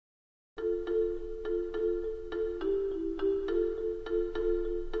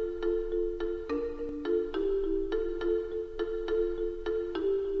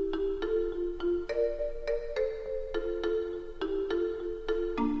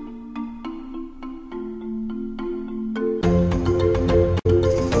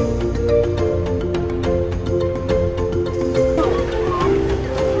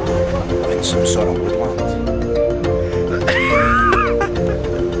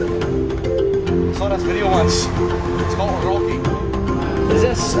this video once. It's called Rocky. Is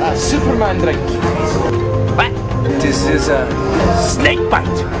this a Superman drink? What? This is a snake bite.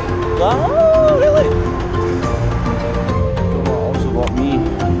 Oh, really? Also bought me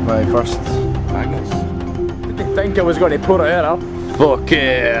my first Magnus. Didn't think I was going to pour it in, huh? Fuck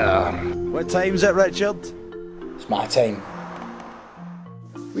yeah. What time's it, Richard? It's my time.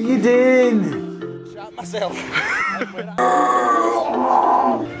 What are you doing? Shot myself.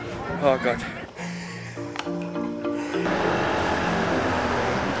 Oh god.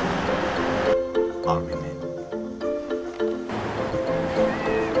 Army men.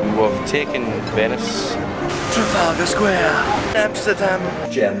 We've taken Venice, Trafalgar Square,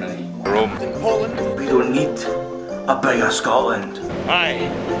 Amsterdam, Germany, Rome, Poland. We don't need a bigger Scotland. Hi,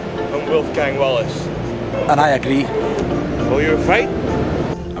 I'm Wolfgang Wallace. And I agree. Will you fight?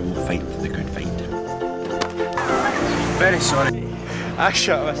 I will fight the good fight. Very sorry. I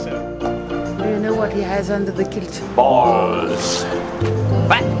shot myself. Do you know what he has under the kilt? Balls.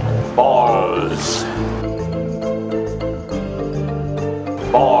 What? Balls.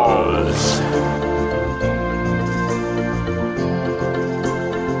 Balls.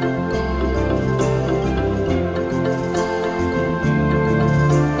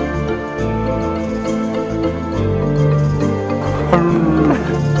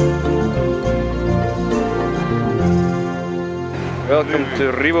 Welcome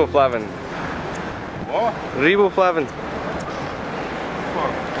to Riboflavin. What? Riboflavin.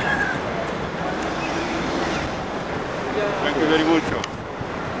 Thank you very much.